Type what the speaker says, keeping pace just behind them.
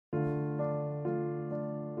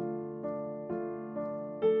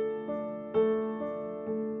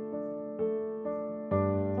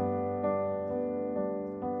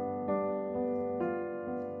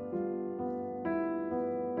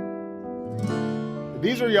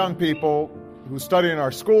These are young people who study in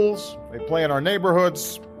our schools, they play in our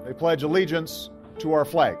neighborhoods, they pledge allegiance to our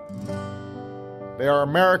flag. They are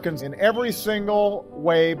Americans in every single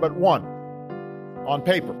way but one, on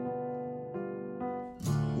paper.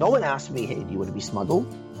 No one asked me, hey, do you want to be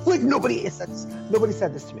smuggled? Like, nobody said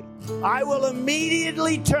this to me. I will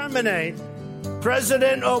immediately terminate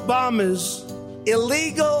President Obama's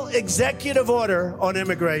illegal executive order on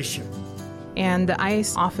immigration. And the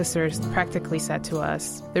ICE officers practically said to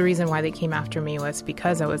us, the reason why they came after me was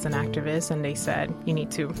because I was an activist, and they said, you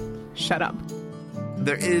need to shut up.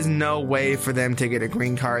 There is no way for them to get a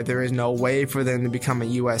green card. There is no way for them to become a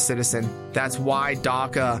U.S. citizen. That's why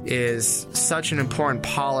DACA is such an important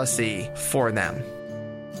policy for them.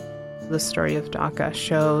 The story of DACA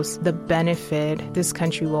shows the benefit this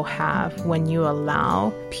country will have when you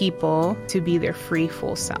allow people to be their free,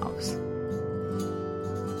 full selves.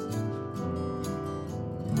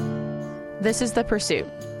 This is The Pursuit.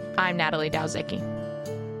 I'm Natalie Dowzicki.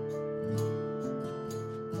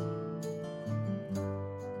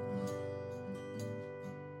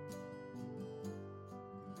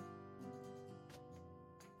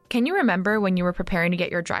 Can you remember when you were preparing to get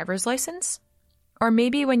your driver's license? Or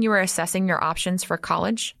maybe when you were assessing your options for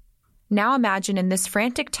college? Now imagine in this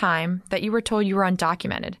frantic time that you were told you were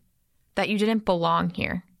undocumented, that you didn't belong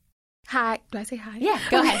here. Hi. Do I say hi? Yeah,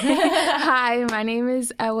 go ahead. Hi, my name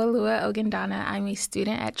is Ewolua Ogundana. I'm a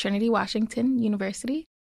student at Trinity Washington University.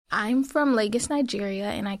 I'm from Lagos, Nigeria,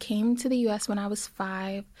 and I came to the U.S. when I was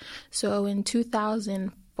 5, so in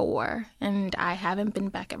 2004, and I haven't been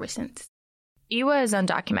back ever since. Iwa is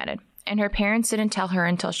undocumented, and her parents didn't tell her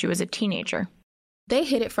until she was a teenager. They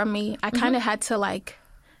hid it from me. I kind of had to,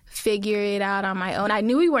 figure it out on my own. I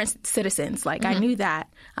knew we weren't citizens. I knew that.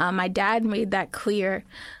 My dad made that clear.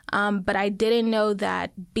 But I didn't know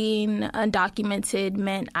that being undocumented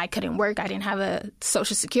meant I couldn't work. I didn't have a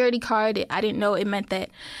Social Security card. I didn't know it meant that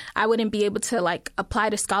I wouldn't be able to, apply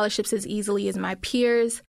to scholarships as easily as my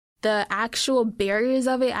peers. The actual barriers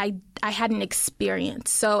of it, I hadn't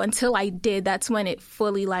experienced. So until I did, that's when it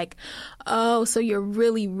fully oh, so you're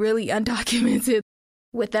really, really undocumented.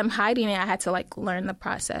 With them hiding it, I had to learn the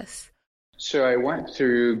process. So I went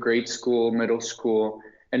through grade school, middle school,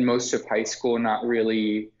 and most of high school not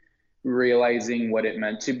really realizing what it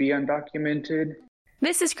meant to be undocumented.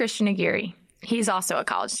 This is Christian Aguirre. He's also a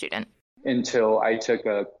college student. Until I took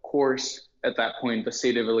a course. At that point, the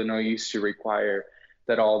state of Illinois used to require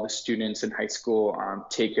that all the students in high school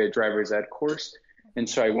take a driver's ed course. And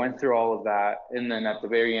so I went through all of that. And then at the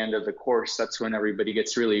very end of the course, that's when everybody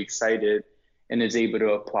gets really excited and is able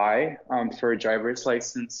to apply for a driver's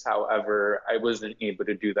license. However, I wasn't able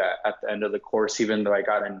to do that at the end of the course, even though I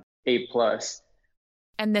got an A+.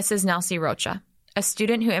 And this is Nelsie Rocha, a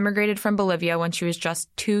student who immigrated from Bolivia when she was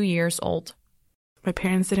just 2 years old. My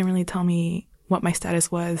parents didn't really tell me what my status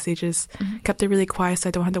was. They just kept it really quiet so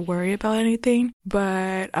I don't have to worry about anything.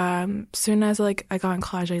 But soon as I got in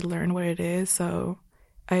college, I learned what it is. So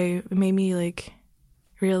it made me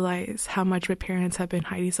realize how much my parents have been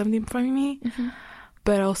hiding something from me.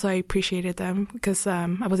 But also I appreciated them because I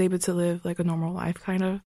was able to live a normal life, kind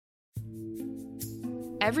of.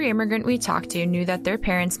 Every immigrant we talked to knew that their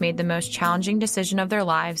parents made the most challenging decision of their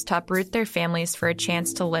lives to uproot their families for a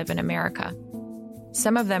chance to live in America.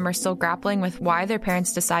 Some of them are still grappling with why their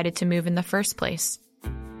parents decided to move in the first place.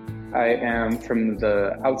 I am from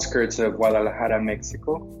the outskirts of Guadalajara,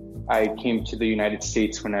 Mexico. I came to the United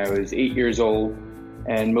States when I was 8 years old.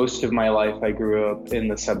 And most of my life, I grew up in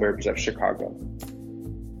the suburbs of Chicago.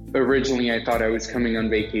 Originally, I thought I was coming on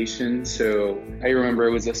vacation. So I remember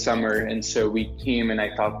it was a summer. And so we came and I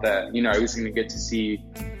thought that, I was going to get to see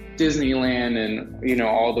Disneyland and,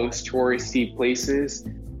 all those touristy places.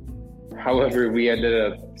 However, we ended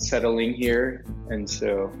up settling here. And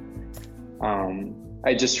so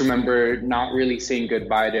I just remember not really saying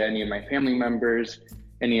goodbye to any of my family members,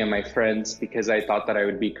 any of my friends, because I thought that I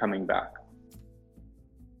would be coming back.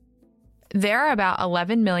 There are about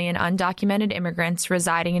 11 million undocumented immigrants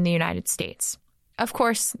residing in the United States. Of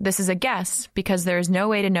course, this is a guess because there is no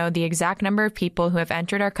way to know the exact number of people who have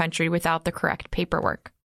entered our country without the correct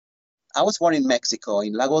paperwork. I was born in Mexico,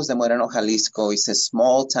 in Lagos de Moreno, Jalisco. It's a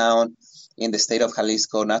small town in the state of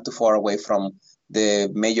Jalisco, not too far away from the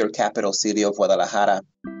major capital city of Guadalajara.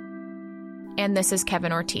 And this is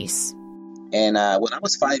Kevin Ortiz. And when I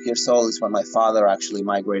was 5 years old is when my father actually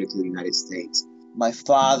migrated to the United States. My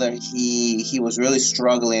father, he was really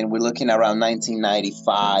struggling. We're looking around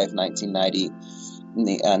 1995,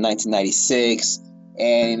 1996.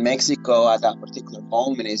 And in Mexico, at that particular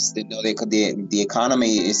moment, the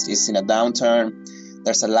economy is in a downturn.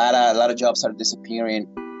 There's a lot of jobs are disappearing.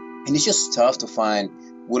 And it's just tough to find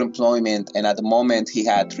good employment. And at the moment, he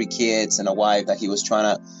had 3 kids and a wife that he was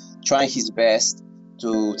trying his best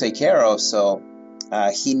to take care of. So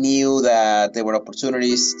he knew that there were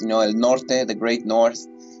opportunities. El Norte, the Great North,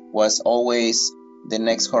 was always the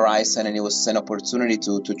next horizon, and it was an opportunity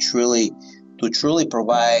to truly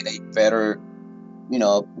provide a better,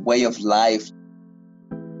 way of life.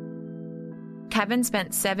 Kevin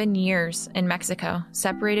spent 7 years in Mexico,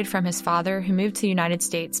 separated from his father, who moved to the United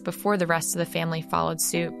States before the rest of the family followed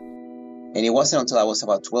suit. And it wasn't until I was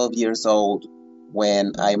about 12 years old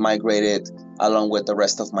when I migrated along with the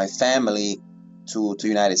rest of my family to the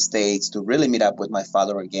United States to really meet up with my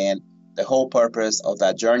father again. The whole purpose of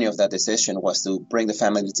that journey, of that decision, was to bring the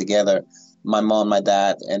family together, my mom, my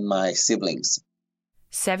dad, and my siblings.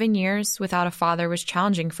 7 years without a father was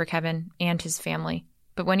challenging for Kevin and his family.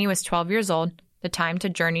 But when he was 12 years old, the time to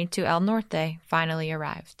journey to El Norte finally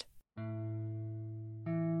arrived.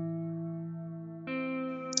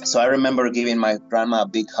 So I remember giving my grandma a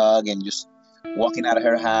big hug and just walking out of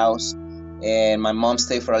her house. And my mom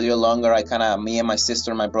stayed for a little longer. Me and my sister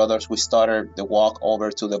and my brothers, we started the walk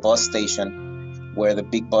over to the bus station where the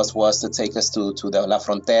big bus was to take us to the La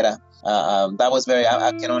Frontera. That was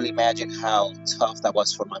I can only imagine how tough that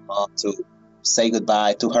was for my mom to say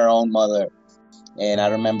goodbye to her own mother. And I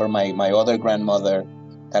remember my other grandmother,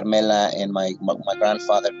 Carmela, and my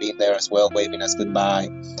grandfather being there as well, waving us goodbye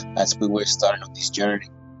as we were starting on this journey.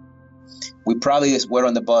 We probably were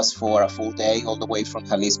on the bus for a full day, all the way from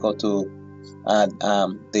Jalisco to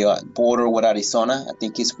the border with Arizona. I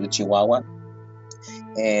think it's with Chihuahua.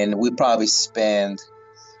 And we probably spent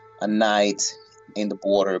a night in the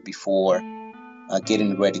border before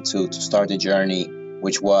getting ready to start the journey,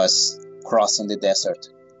 which was crossing the desert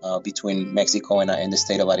between Mexico and the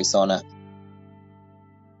state of Arizona.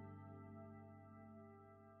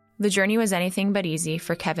 The journey was anything but easy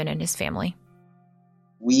for Kevin and his family.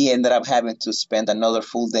 We ended up having to spend another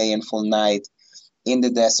full day and full night in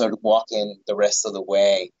the desert, walking the rest of the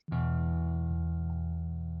way.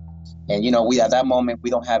 And, at that moment,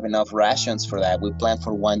 we don't have enough rations for that. We planned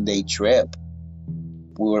for 1-day trip.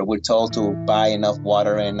 We're told to buy enough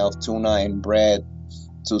water and enough tuna and bread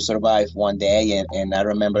to survive 1 day. And I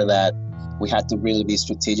remember that we had to really be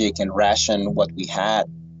strategic and ration what we had.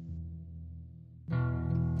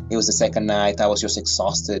 It was the second night. I was just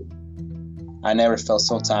exhausted. I never felt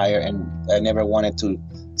so tired, and I never wanted to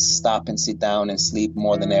stop and sit down and sleep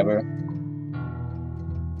more than ever.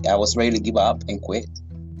 I was ready to give up and quit.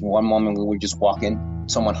 In one moment, we were just walking.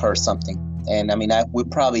 Someone heard something. And we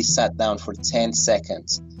probably sat down for 10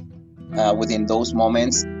 seconds within those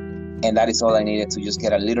moments. And that is all I needed, to just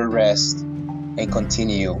get a little rest and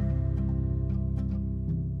continue.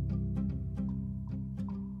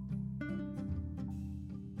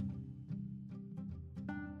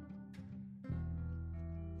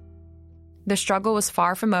 The struggle was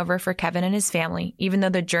far from over for Kevin and his family, even though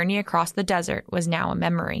the journey across the desert was now a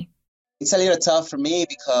memory. It's a little tough for me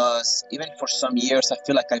because even for some years, I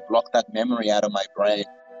feel like I blocked that memory out of my brain.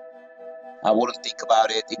 I wouldn't think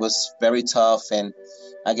about it. It was very tough. And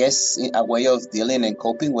I guess a way of dealing and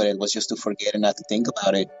coping with it was just to forget and not to think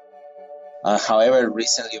about it. However,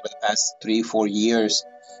 recently, over the past 3-4 years,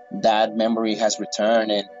 that memory has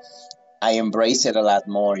returned, and I embrace it a lot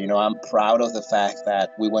more. I'm proud of the fact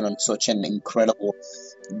that we went on such an incredible,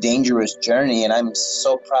 dangerous journey. And I'm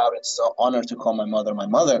so proud and so honored to call my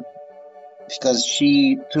mother, because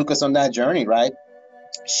she took us on that journey, right?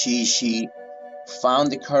 She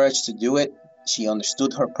found the courage to do it. She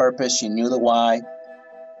understood her purpose. She knew the why.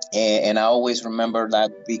 And I always remember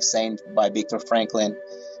that big saying by Viktor Franklin,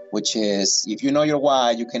 which is, if you know your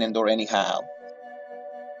why, you can endure anyhow.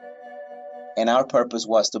 And our purpose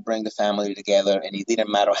was to bring the family together, and it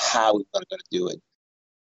didn't matter how we were going to do it.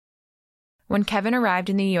 When Kevin arrived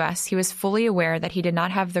in the U.S., he was fully aware that he did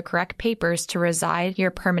not have the correct papers to reside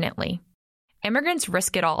here permanently. Immigrants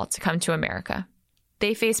risk it all to come to America.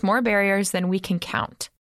 They face more barriers than we can count.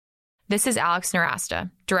 This is Alex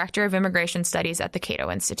Nowrasteh, Director of Immigration Studies at the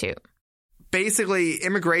Cato Institute. Basically,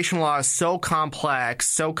 immigration law is so complex,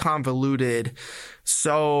 so convoluted,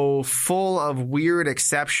 so full of weird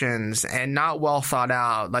exceptions and not well thought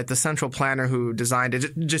out. Like the central planner who designed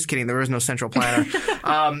it. Just kidding. There is no central planner.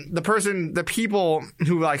 The people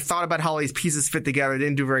who thought about how these pieces fit together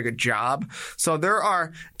didn't do a very good job. So there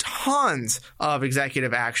are tons of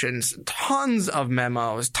executive actions, tons of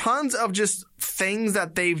memos, tons of just things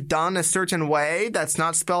that they've done a certain way that's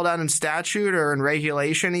not spelled out in statute or in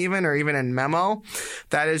regulation or even in memo,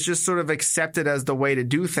 that is just sort of accepted as the way to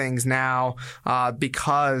do things now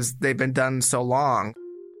because they've been done so long.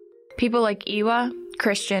 People like Iwa,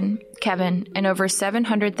 Christian, Kevin, and over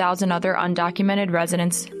 700,000 other undocumented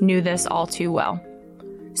residents knew this all too well.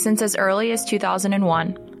 Since as early as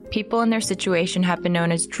 2001, people in their situation have been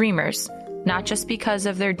known as dreamers, not just because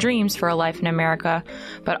of their dreams for a life in America,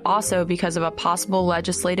 but also because of a possible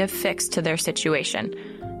legislative fix to their situation,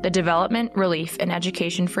 the Development, Relief, and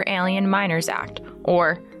Education for Alien Minors Act,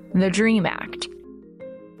 or the DREAM Act.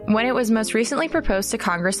 When it was most recently proposed to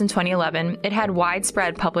Congress in 2011, it had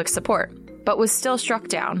widespread public support, but was still struck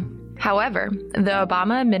down. However, the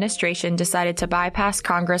Obama administration decided to bypass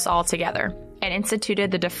Congress altogether and instituted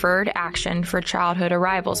the Deferred Action for Childhood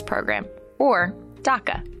Arrivals program, or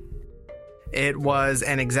DACA. It was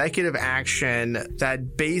an executive action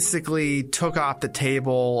that basically took off the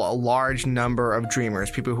table a large number of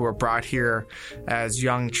dreamers, people who were brought here as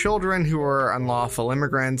young children who were unlawful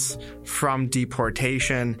immigrants from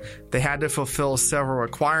deportation. They had to fulfill several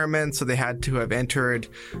requirements, so they had to have entered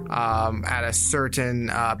at a certain,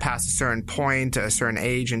 past a certain point, a certain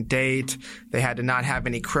age and date. They had to not have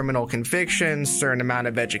any criminal convictions, certain amount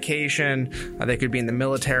of education. They could be in the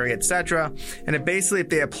military, etc. And if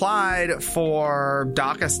they applied for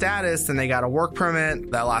DACA status, then they got a work permit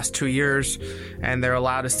that lasts 2 years, and they're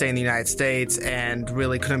allowed to stay in the United States and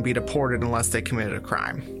really couldn't be deported unless they committed a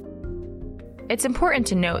crime. It's important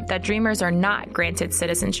to note that dreamers are not granted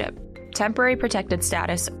citizenship, temporary protected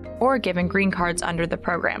status, or given green cards under the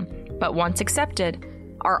program, but once accepted,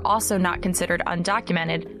 are also not considered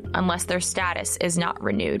undocumented unless their status is not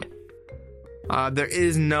renewed. There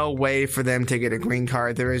is no way for them to get a green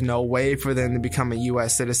card. There is no way for them to become a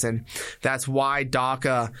U.S. citizen. That's why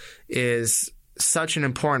DACA is such an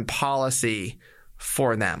important policy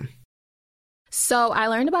for them. So I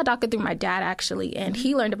learned about DACA through my dad, actually, and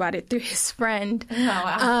he learned about it through his friend. Oh,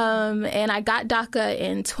 wow. And I got DACA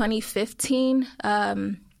in 2015.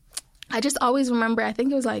 I just always remember, I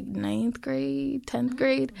think it was like 9th grade, 10th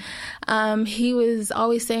grade. He was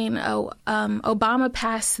always saying, Obama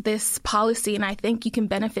passed this policy and I think you can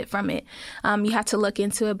benefit from it. You have to look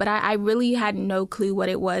into it. But I really had no clue what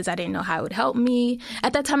it was. I didn't know how it would help me.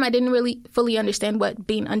 At that time, I didn't really fully understand what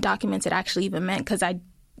being undocumented actually even meant because I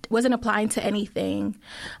wasn't applying to anything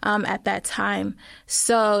at that time.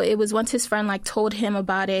 So it was once his friend told him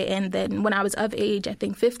about it. And then when I was of age, I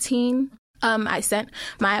think 15, I sent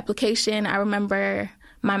my application. I remember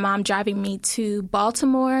my mom driving me to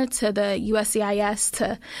Baltimore to the USCIS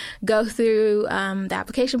to go through the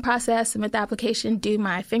application process, submit the application, do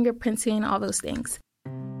my fingerprinting, all those things.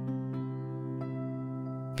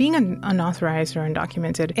 Being unauthorized or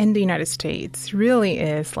undocumented in the United States really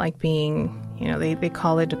is like being, they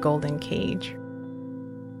call it a golden cage.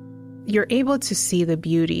 You're able to see the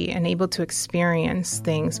beauty and able to experience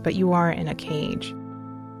things, but you are in a cage.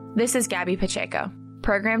 This is Gabby Pacheco,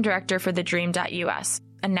 Program Director for the Dream.US,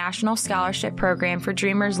 a national scholarship program for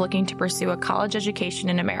dreamers looking to pursue a college education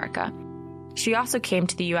in America. She also came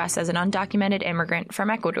to the U.S. as an undocumented immigrant from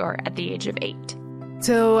Ecuador at the age of 8.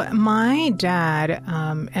 So my dad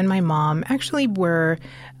and my mom actually were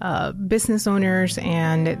business owners,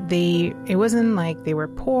 and it wasn't like they were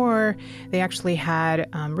poor. They actually had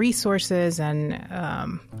resources,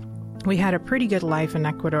 and we had a pretty good life in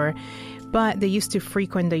Ecuador. But they used to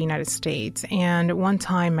frequent the United States. And one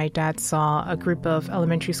time my dad saw a group of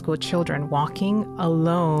elementary school children walking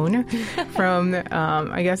alone from,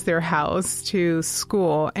 their house to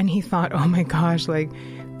school. And he thought, oh my gosh,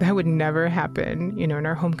 that would never happen, in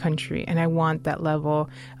our home country. And I want that level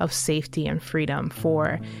of safety and freedom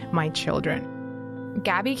for my children.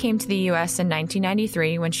 Gabby came to the U.S. in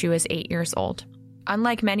 1993 when she was 8 years old.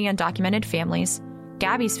 Unlike many undocumented families,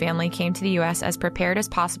 Gabby's family came to the U.S. as prepared as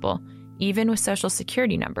possible, even with Social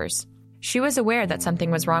Security numbers. She was aware that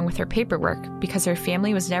something was wrong with her paperwork because her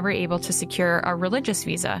family was never able to secure a religious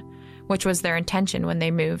visa, which was their intention when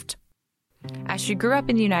they moved. As she grew up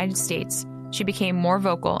in the United States, she became more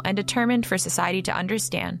vocal and determined for society to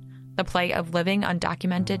understand the plight of living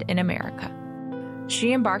undocumented in America.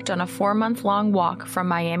 She embarked on a 4-month-long walk from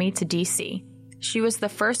Miami to D.C. She was the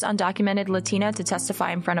first undocumented Latina to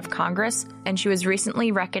testify in front of Congress, and she was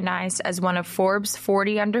recently recognized as one of Forbes'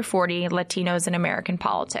 40 Under 40 Latinos in American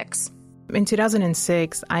politics. In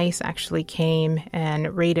 2006, ICE actually came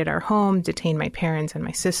and raided our home, detained my parents and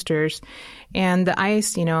my sisters. And the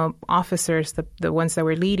ICE, officers, the ones that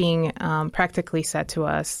were leading, practically said to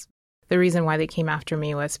us, the reason why they came after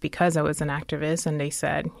me was because I was an activist, and they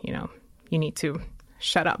said, you need to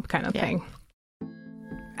shut up kind of thing.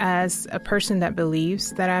 As a person that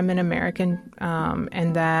believes that I'm an American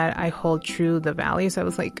and that I hold true the values, I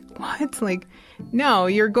was like, what? No,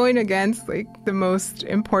 you're going against the most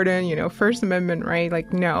important, First Amendment,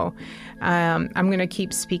 right? No, I'm going to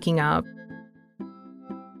keep speaking up.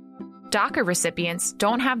 DACA recipients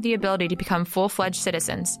don't have the ability to become full-fledged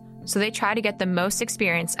citizens, so they try to get the most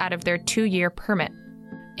experience out of their 2-year permit.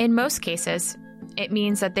 In most cases, it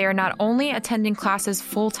means that they are not only attending classes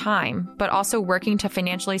full-time, but also working to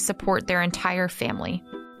financially support their entire family.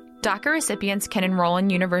 DACA recipients can enroll in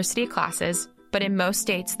university classes, but in most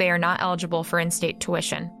states they are not eligible for in-state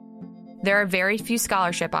tuition. There are very few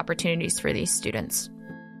scholarship opportunities for these students.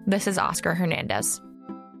 This is Oscar Hernandez.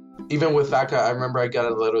 Even with DACA, I remember I got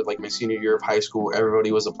a letter like my senior year of high school.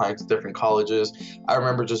 Everybody was applying to different colleges. I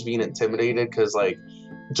remember just being intimidated because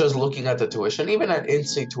just looking at the tuition, even at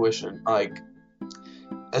in-state tuition,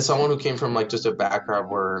 as someone who came from just a background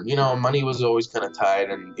where, money was always kind of tight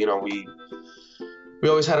and, we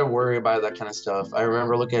always had to worry about that kind of stuff. I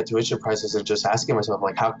remember looking at tuition prices and just asking myself,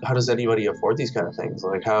 how does anybody afford these kind of things?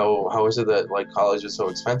 How is it that college is so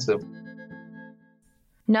expensive?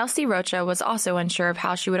 Nelsie Rocha was also unsure of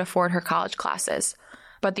how she would afford her college classes,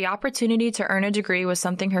 but the opportunity to earn a degree was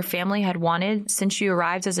something her family had wanted since she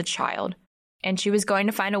arrived as a child, and she was going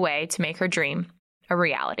to find a way to make her dream a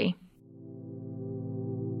reality.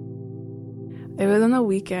 It was on the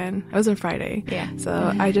weekend. It was on Friday. Yeah.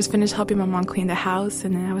 So I just finished helping my mom clean the house,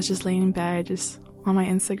 and then I was just laying in bed, just on my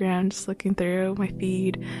Instagram, just looking through my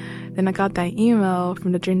feed. Then I got that email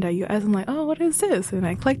from the Dream.us. I'm like, oh, what is this? And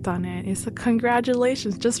I clicked on it. It's like,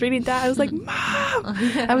 congratulations. Just reading that, I was like, Mom!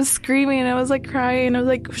 I was screaming. I was crying.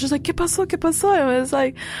 She's like, ¿Qué pasó? ¿Qué pasó? I was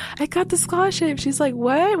like, I got the scholarship. She's like,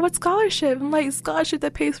 what? What scholarship? I'm like, scholarship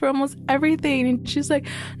that pays for almost everything. And she's like,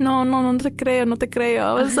 no te creo, no te creo.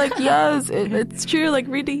 I was like, yes, it's true.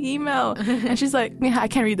 Read the email. And she's like, yeah, I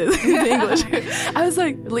can't read this in English. I was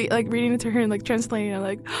reading it to her and translating.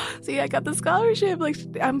 I'm see, I got the scholarship.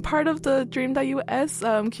 I'm part of the Dream.us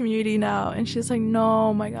community now. And she's like,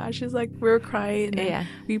 no, my gosh. She's like, we were crying. And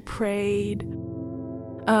we prayed.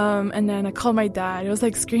 And then I called my dad. It was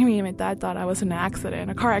screaming. And my dad thought I was in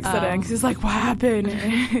a car accident. Because he's like, what happened?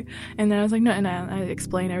 And then I was like, no. And I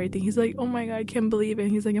explained everything. He's like, oh my God, I can't believe it.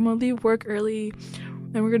 And he's like, I'm going to leave work early.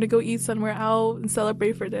 And we're going to go eat somewhere out and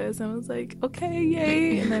celebrate for this. And I was like, okay,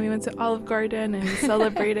 yay. And then we went to Olive Garden and we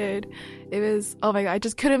celebrated. It was, oh my God, I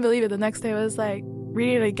just couldn't believe it. The next day I was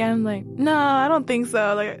reading it again, no, I don't think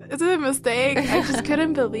so. Is it a mistake? I just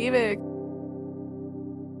couldn't believe it.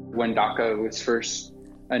 When DACA was first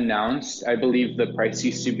announced, I believe the price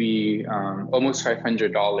used to be almost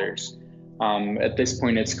 $500. At this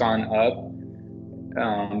point, it's gone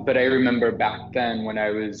up. But I remember back then when I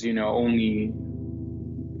was, only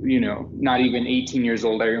not even 18 years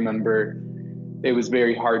old, I remember it was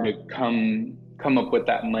very hard to come up with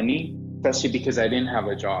that money, especially because I didn't have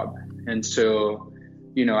a job. And so,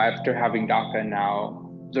 after having DACA now,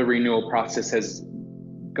 the renewal process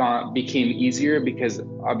became easier because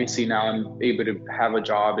obviously now I'm able to have a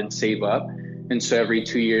job and save up. And so every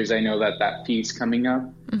 2 years, I know that fee's coming up.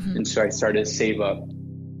 Mm-hmm. And so I started to save up.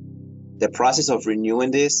 The process of renewing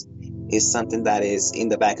this is something that is in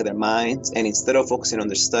the back of their minds. And instead of focusing on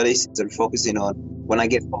their studies, they're focusing on, when I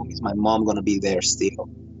get home, is my mom going to be there still?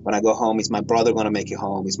 When I go home, is my brother going to make it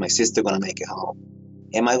home? Is my sister going to make it home?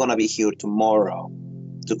 Am I going to be here tomorrow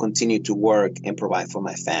to continue to work and provide for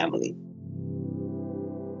my family?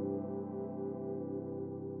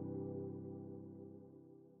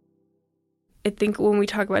 I think when we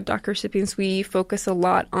talk about DACA recipients, we focus a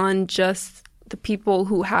lot on just the people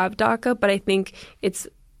who have DACA, but I think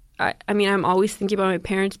I'm always thinking about my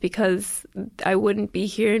parents because I wouldn't be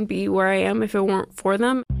here and be where I am if it weren't for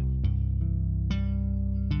them.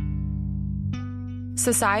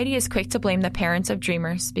 Society is quick to blame the parents of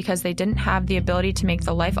dreamers because they didn't have the ability to make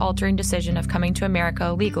the life-altering decision of coming to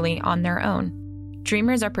America legally on their own.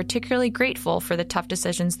 Dreamers are particularly grateful for the tough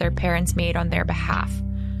decisions their parents made on their behalf.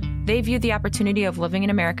 They view the opportunity of living in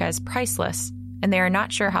America as priceless, and they are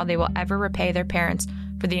not sure how they will ever repay their parents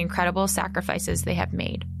for the incredible sacrifices they have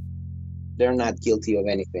made. They're not guilty of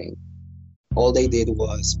anything. All they did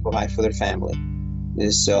was provide for their family.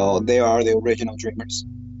 And so they are the original dreamers.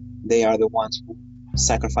 They are the ones who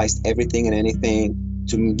sacrificed everything and anything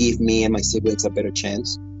to give me and my siblings a better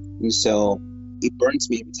chance. And so it burns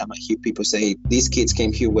me every time I hear people say, these kids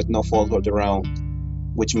came here with no fault of their own,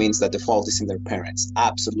 which means that the fault is in their parents.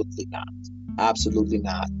 Absolutely not. Absolutely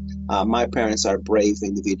not. My parents are brave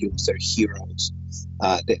individuals. They're heroes.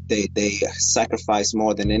 They sacrifice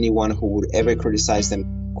more than anyone who would ever criticize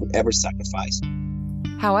them could ever sacrifice.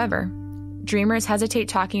 However, dreamers hesitate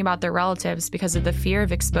talking about their relatives because of the fear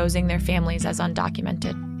of exposing their families as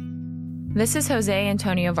undocumented. This is Jose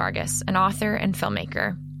Antonio Vargas, an author and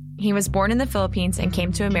filmmaker. He was born in the Philippines and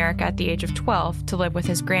came to America at the age of 12 to live with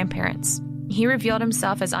his grandparents. He revealed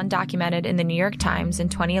himself as undocumented in the New York Times in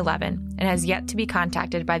 2011 and has yet to be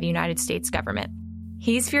contacted by the United States government.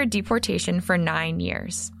 He's feared deportation for 9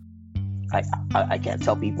 years. I can't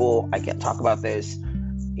tell people, I can't talk about this.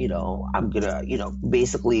 I'm gonna,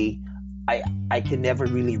 basically, I can never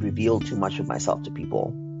really reveal too much of myself to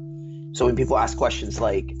people. So when people ask questions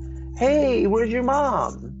like, hey, where's your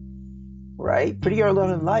mom? Right? Pretty early on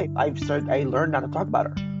in life, I learned not to talk about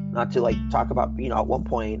her. Not to talk about, at one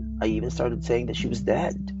point, I even started saying that she was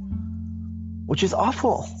dead, which is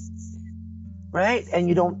awful. Right? And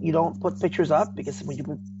you don't put pictures up, because when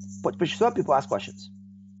you put pictures up, people ask questions.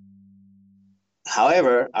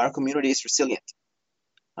 However, our community is resilient.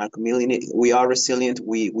 Our community, we are resilient.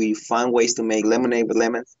 We find ways to make lemonade with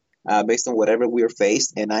lemons based on whatever we are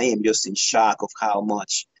faced. And I am just in shock of how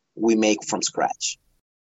much we make from scratch.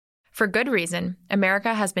 For good reason,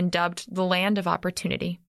 America has been dubbed the land of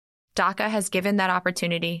opportunity. DACA has given that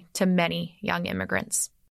opportunity to many young immigrants.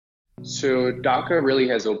 So DACA really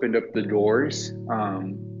has opened up the doors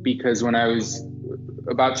because when I was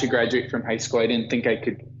about to graduate from high school, I didn't think I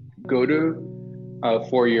could go to a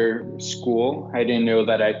 4-year school. I didn't know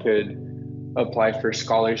that I could apply for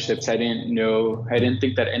scholarships. I didn't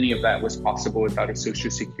think that any of that was possible without a social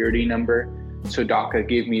security number. So DACA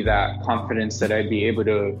gave me that confidence that I'd be able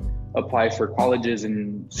to apply for colleges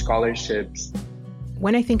and scholarships.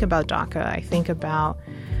 When I think about DACA, I think about,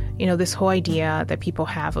 this whole idea that people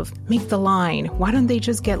have of make the line. Why don't they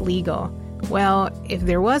just get legal? Well, if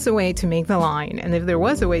there was a way to make the line, and if there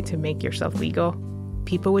was a way to make yourself legal,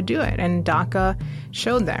 people would do it. And DACA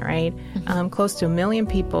showed that, right? Close to 1 million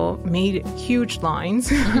people made huge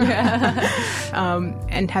lines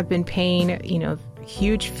and have been paying,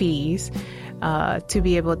 huge fees to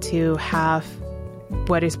be able to have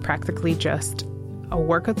what is practically just a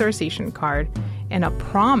work authorization card and a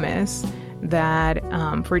promise that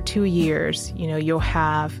for 2 years, you'll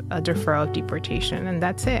have a deferral of deportation, and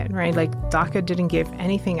that's it, right? DACA didn't give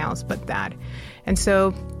anything else but that. And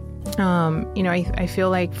so, I feel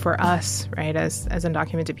like for us, right, as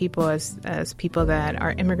undocumented people, as people that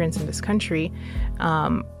are immigrants in this country,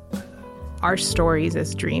 our stories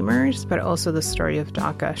as dreamers, but also the story of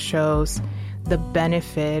DACA shows the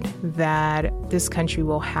benefit that this country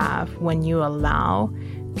will have when you allow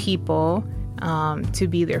people to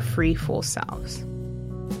be their free, full selves.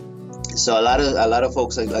 So a lot of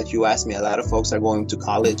folks, like you asked me, a lot of folks are going to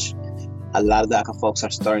college. A lot of DACA folks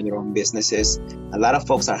are starting their own businesses. A lot of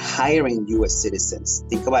folks are hiring U.S. citizens.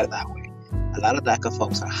 Think about it that way. A lot of DACA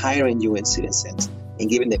folks are hiring U.S. citizens and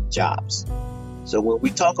giving them jobs. So when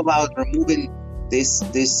we talk about removing this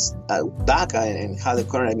DACA and how the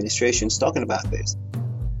current administration is talking about this,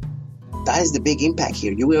 that is the big impact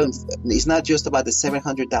here. It's not just about the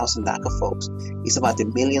 700,000 DACA folks. It's about the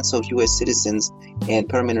millions of U.S. citizens and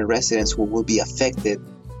permanent residents who will be affected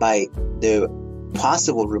by the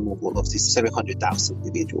possible removal of these 700,000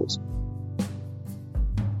 individuals.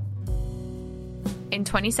 In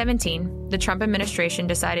 2017, the Trump administration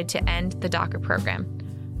decided to end the DACA program.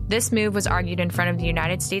 This move was argued in front of the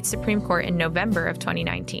United States Supreme Court in November of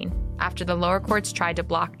 2019, after the lower courts tried to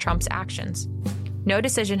block Trump's actions. No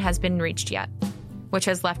decision has been reached yet, which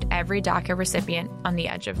has left every DACA recipient on the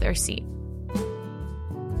edge of their seat.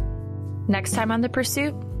 Next time on The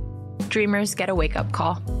Pursuit, dreamers get a wake-up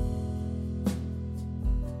call.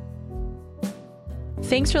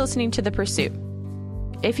 Thanks for listening to The Pursuit.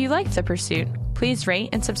 If you liked The Pursuit, please rate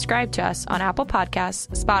and subscribe to us on Apple Podcasts,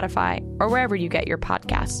 Spotify, or wherever you get your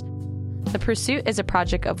podcasts. The Pursuit is a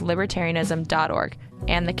project of libertarianism.org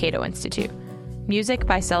and the Cato Institute. Music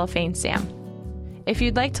by Cellophane Sam. If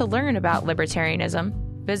you'd like to learn about libertarianism,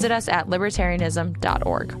 visit us at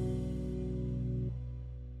libertarianism.org.